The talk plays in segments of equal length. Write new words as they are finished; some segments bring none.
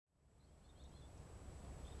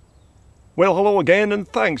Well, hello again and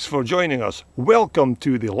thanks for joining us. Welcome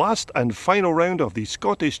to the last and final round of the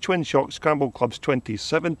Scottish Twinshock Scramble Club's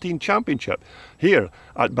 2017 Championship here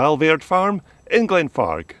at Balvaird Farm in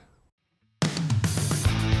Glenfarg.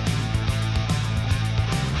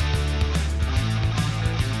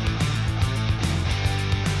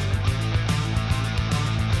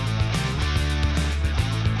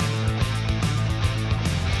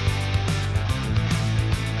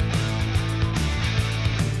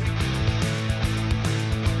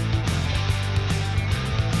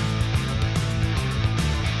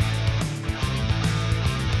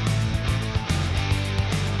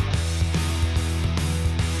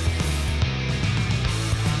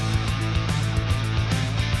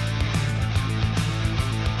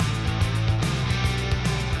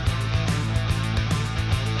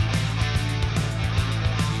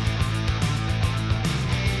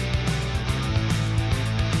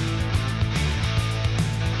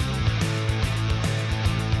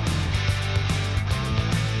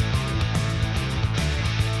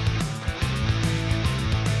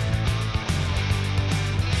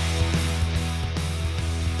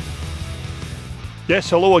 Yes,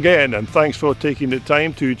 hello again and thanks for taking the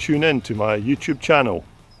time to tune in to my YouTube channel.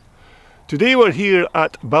 Today we're here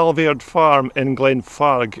at Balvaird Farm in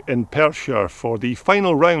Glenfarg in Perthshire for the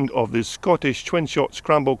final round of the Scottish Twinshock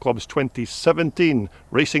Scramble Club's 2017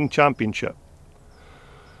 Racing Championship.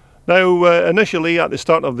 Now initially at the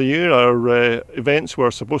start of the year our events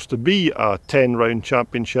were supposed to be a 10 round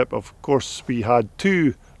championship. Of course we had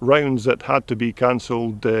 2 rounds that had to be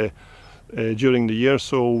cancelled during the year,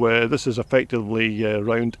 so this is effectively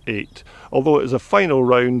round 8, although it is a final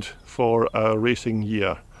round for a racing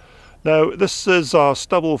year. Now this is a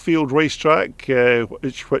stubble field racetrack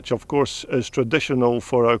which of course is traditional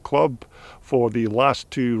for our club for the last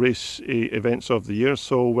 2 race events of the year,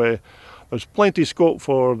 so there's plenty scope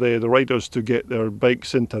for the riders to get their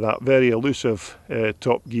bikes into that very elusive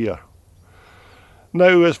top gear.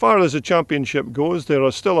 Now, as far as the championship goes, there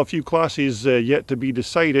are still a few classes yet to be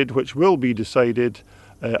decided, which will be decided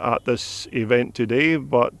at this event today.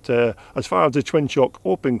 But as far as the Twinshock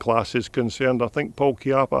Open class is concerned, I think Paul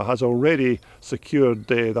Chiappa has already secured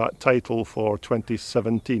that title for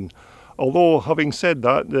 2017. Although, having said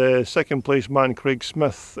that, the second place man Craig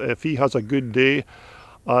Smith, if he has a good day,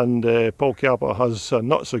 and Paul Chiappa has a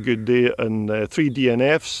not so good day in 3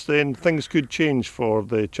 DNFs, then things could change for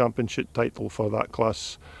the championship title for that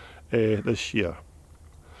class this year.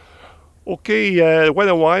 Okay,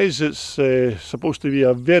 weather-wise it's supposed to be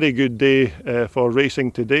a very good day for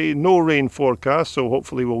racing today. No rain forecast, so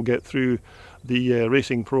hopefully we'll get through the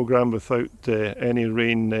racing programme without any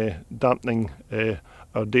rain dampening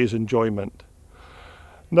our day's enjoyment.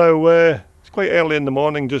 Now, it's quite early in the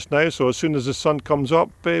morning just now, so as soon as the sun comes up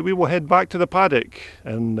we will head back to the paddock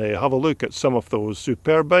and have a look at some of those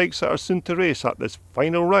superb bikes that are soon to race at this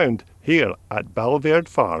final round here at Balvaird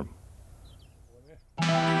Farm.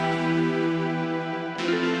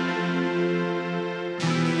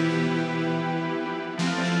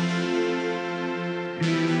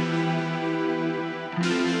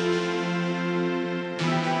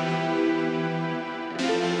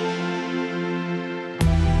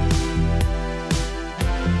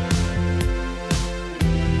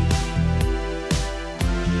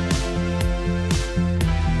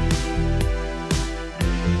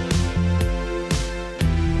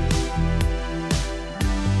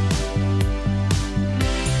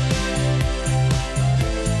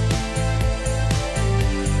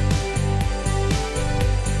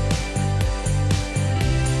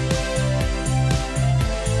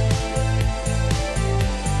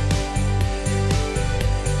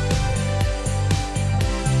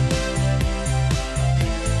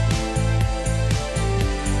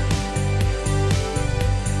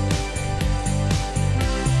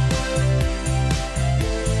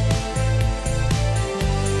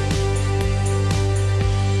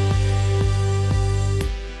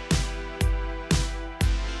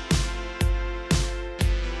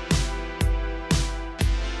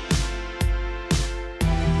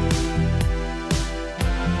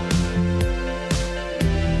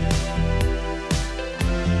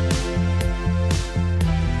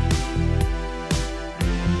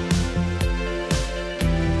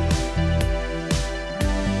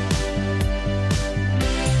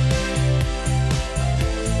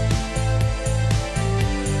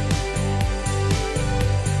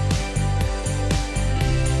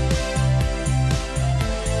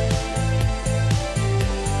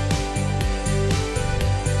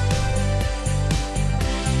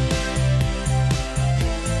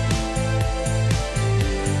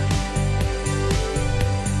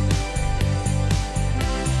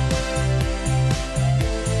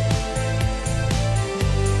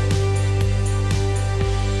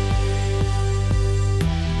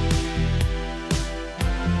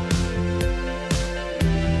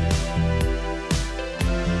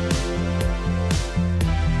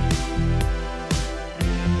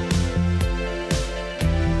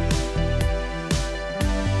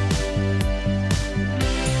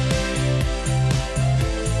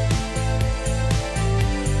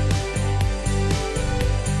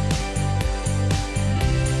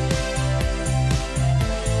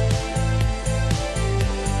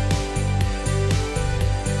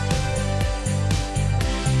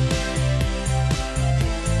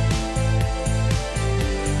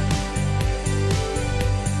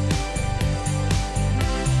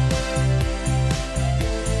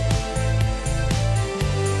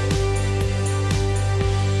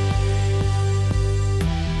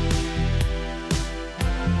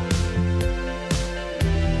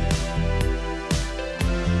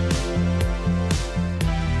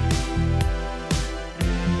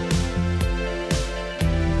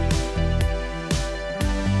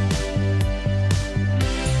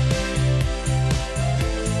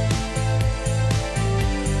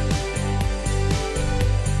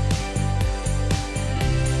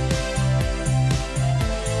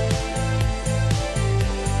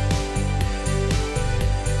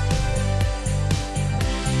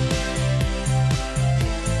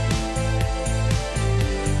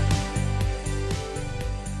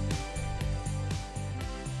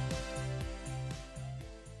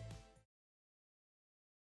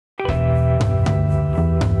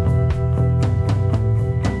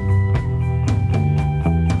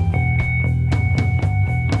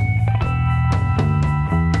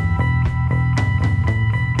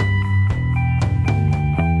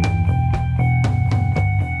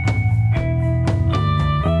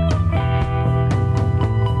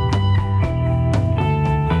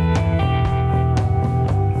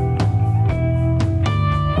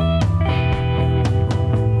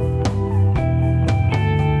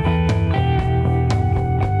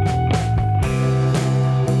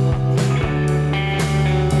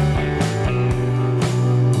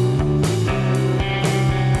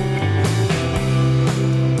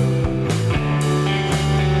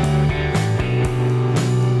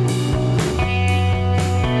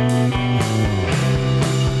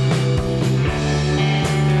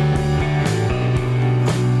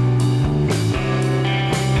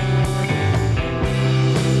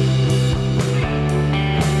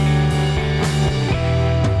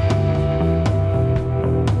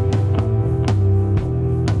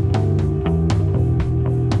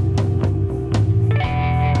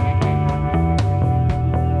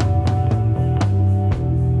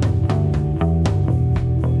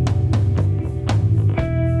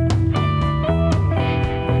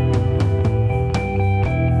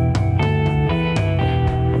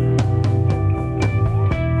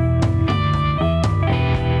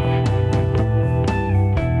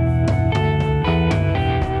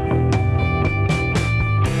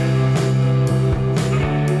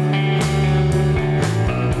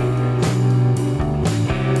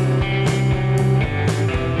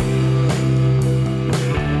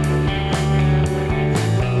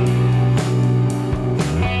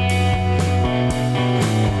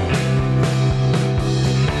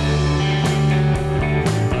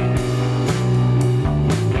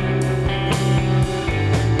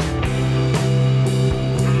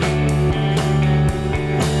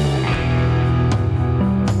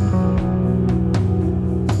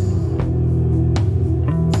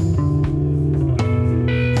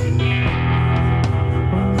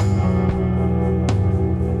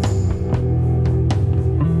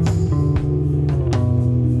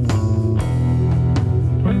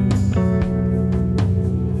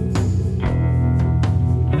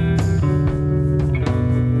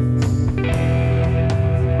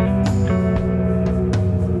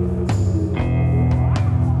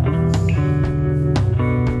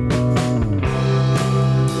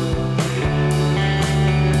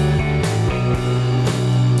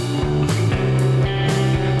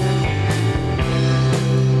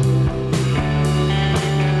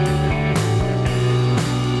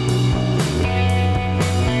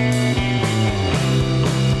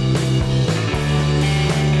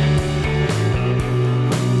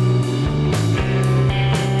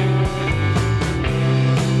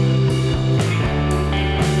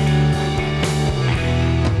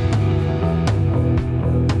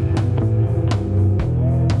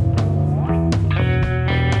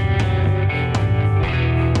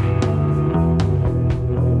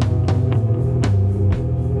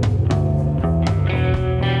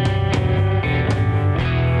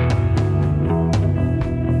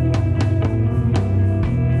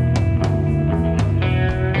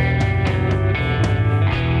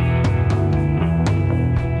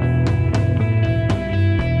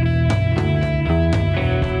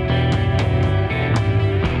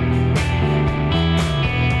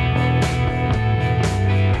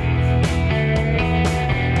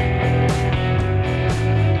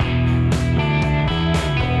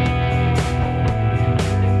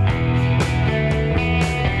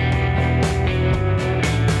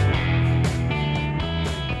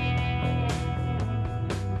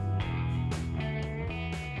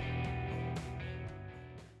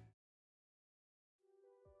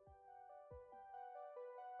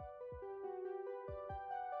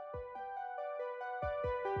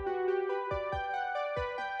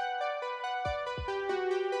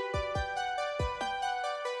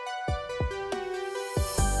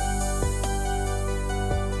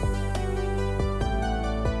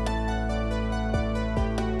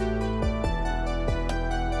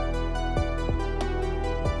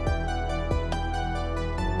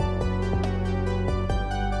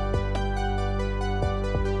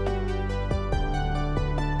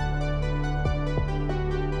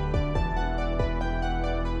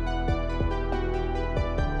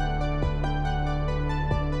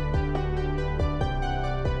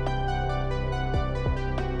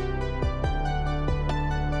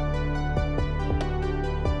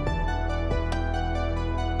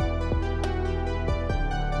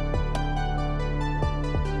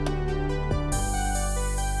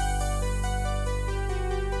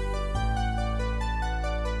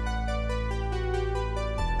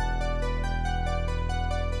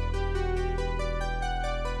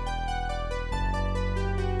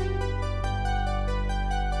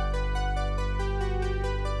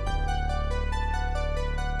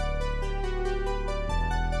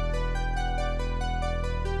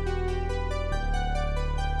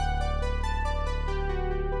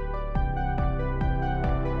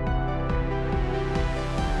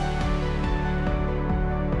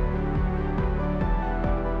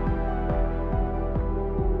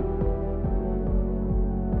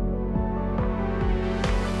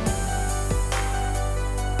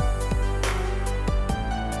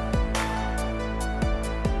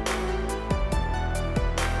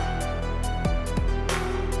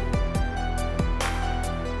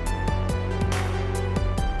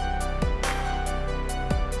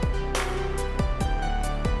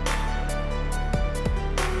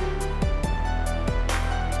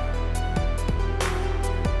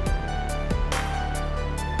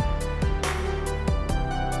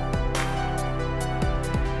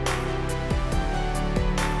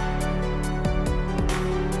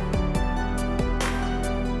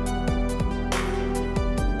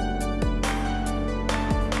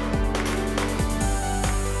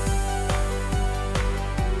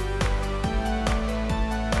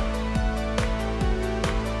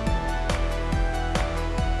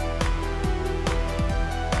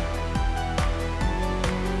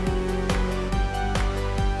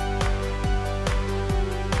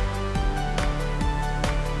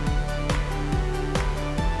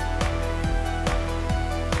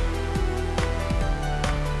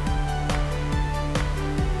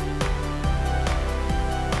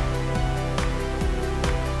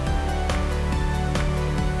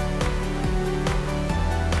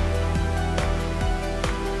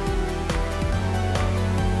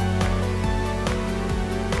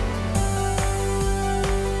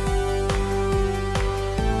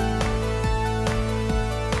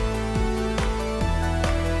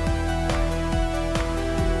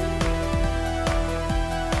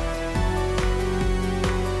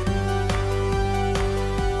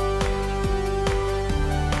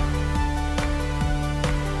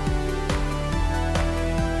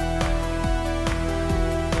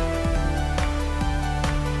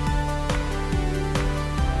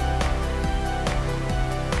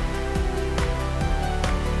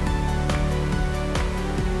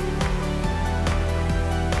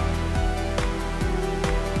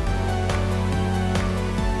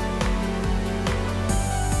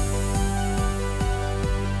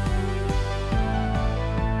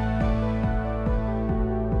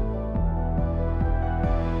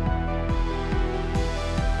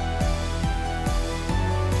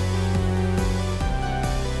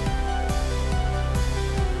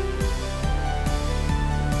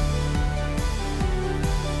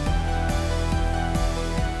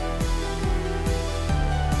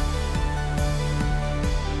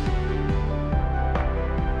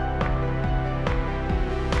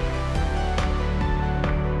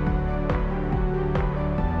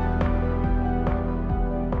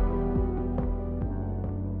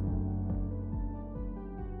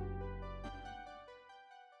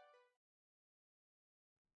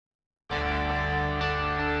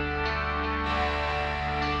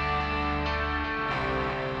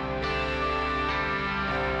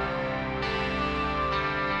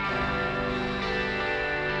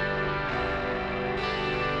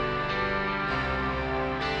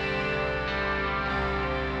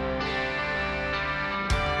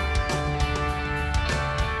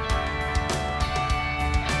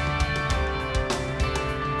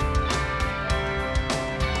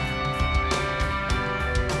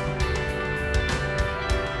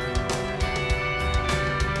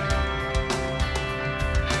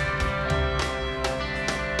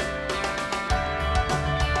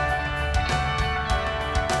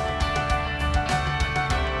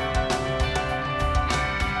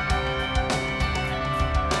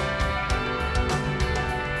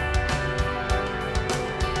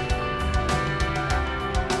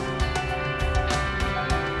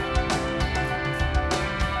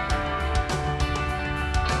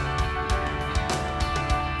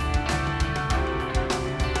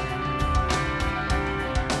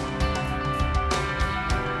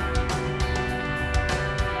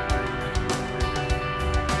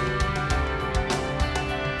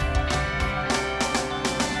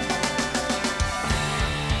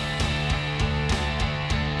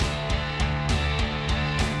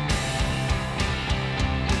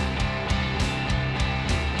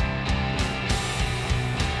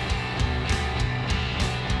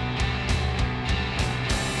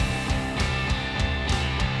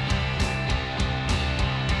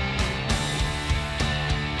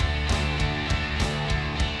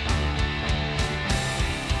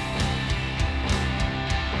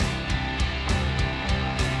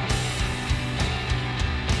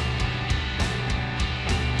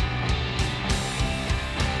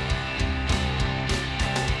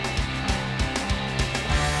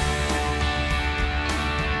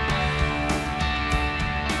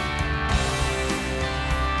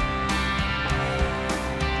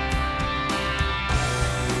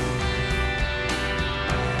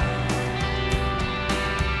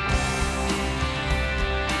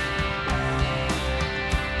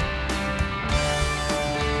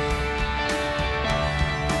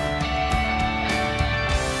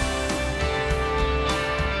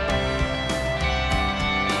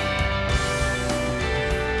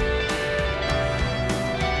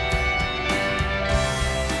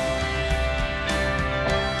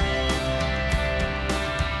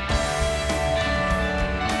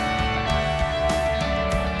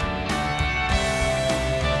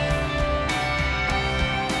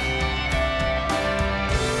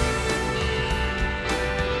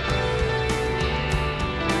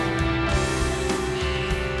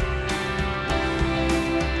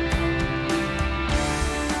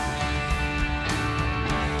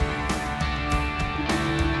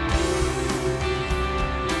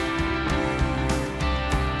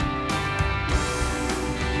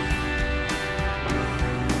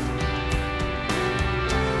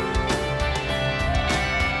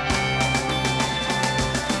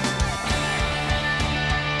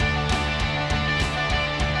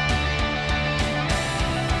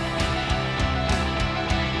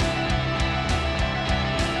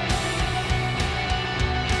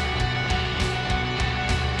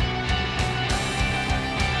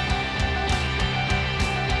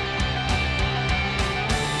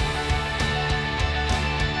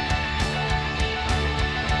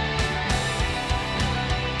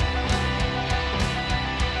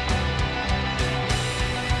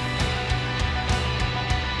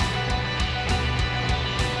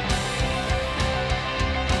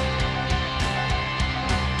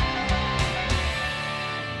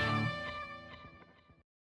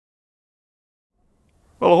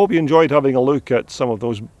 Well, I hope you enjoyed having a look at some of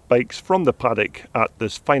those bikes from the paddock at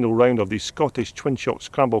this final round of the Scottish Twinshock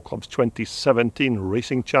Scramble Club's 2017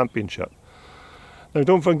 Racing Championship. Now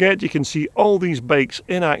don't forget, you can see all these bikes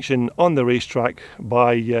in action on the racetrack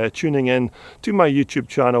by tuning in to my YouTube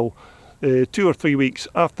channel 2 or 3 weeks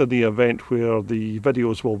after the event, where the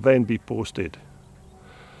videos will then be posted.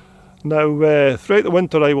 Now throughout the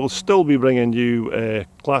winter I will still be bringing you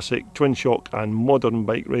classic Twinshock and modern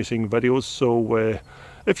bike racing videos, so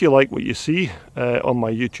if you like what you see on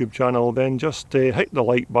my YouTube channel, then just hit the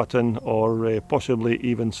like button, or possibly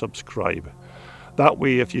even subscribe. That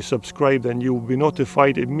way, if you subscribe, then you'll be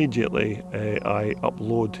notified immediately I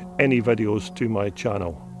upload any videos to my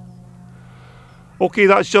channel. Okay,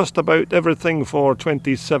 that's just about everything for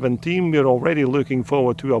 2017. We're already looking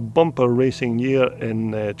forward to a bumper racing year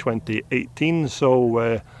in 2018,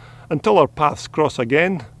 so until our paths cross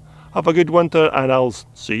again, have a good winter and I'll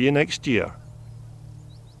see you next year.